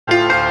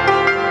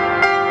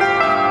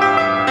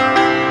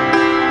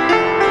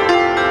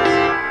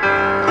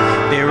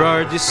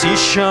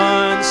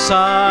decisions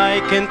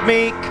I can't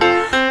make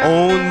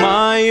on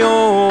my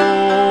own,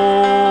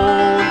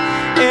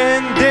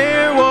 and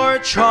there were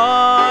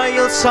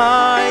trials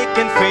I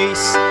can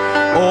face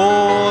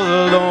all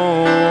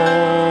alone.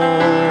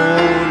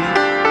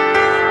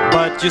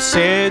 But you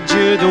said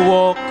you'd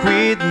walk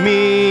with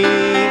me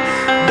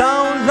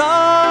down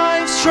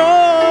life's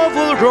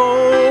troubled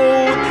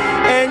road,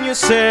 and you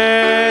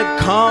said,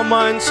 come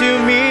unto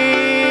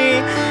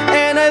me,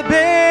 and I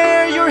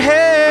bear your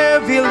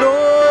heavy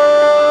load.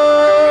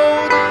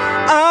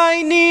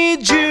 I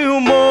need you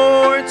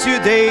more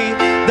today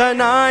than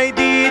I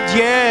did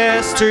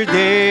yesterday.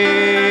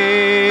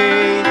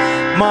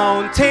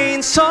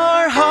 Mountains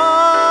are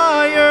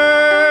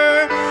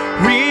higher,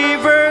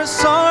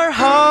 rivers are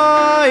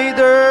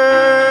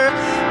wider.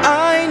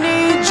 I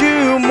need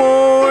you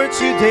more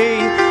today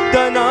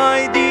than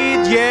I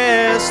did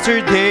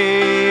yesterday.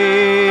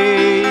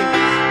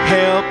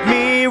 Help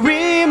me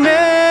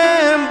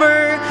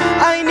remember,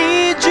 I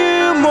need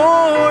you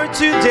more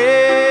today.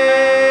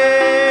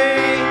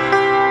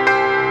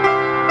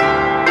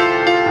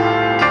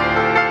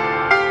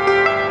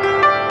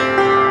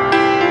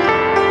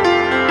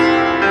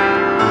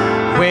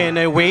 When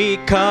I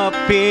wake up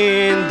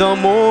in the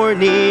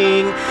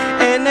morning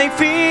and I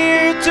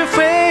fear to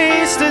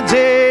face the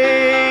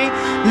day,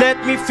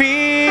 let me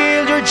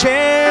feel your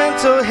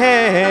gentle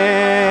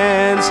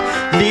hands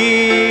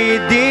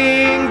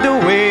leading the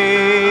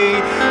way.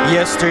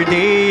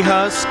 Yesterday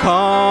has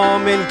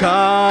come and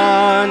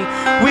gone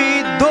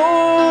with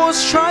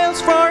those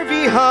trials far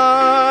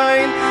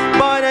behind,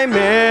 but I'm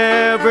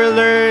ever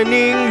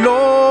learning,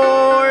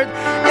 Lord,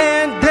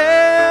 and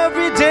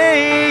every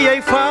day I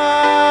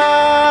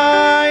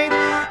find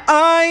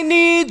I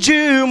need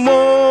you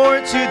more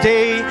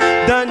today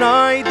than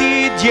I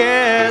did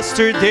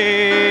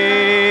yesterday.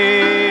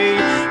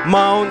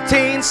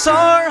 Mountains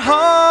are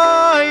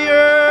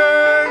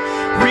higher,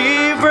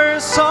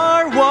 rivers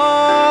are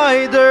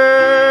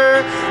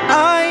wider.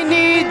 I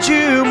need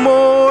you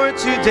more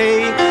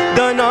today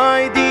than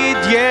I did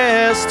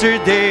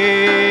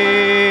yesterday.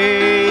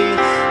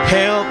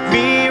 Help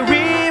me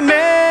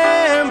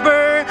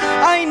remember,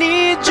 I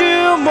need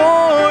you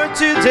more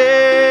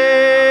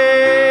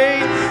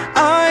today.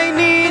 I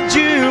need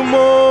you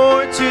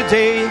more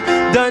today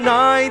than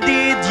I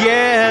did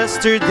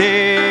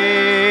yesterday.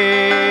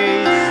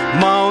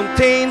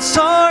 Mountains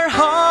are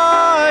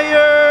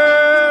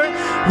higher,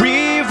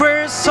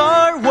 rivers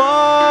are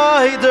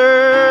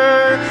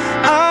wider.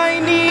 I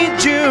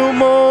need you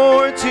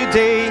more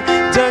today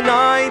than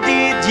I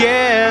did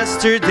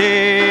yesterday.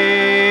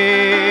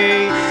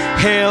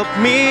 Help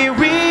me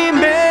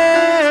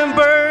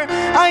remember,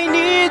 I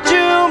need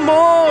you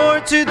more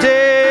today.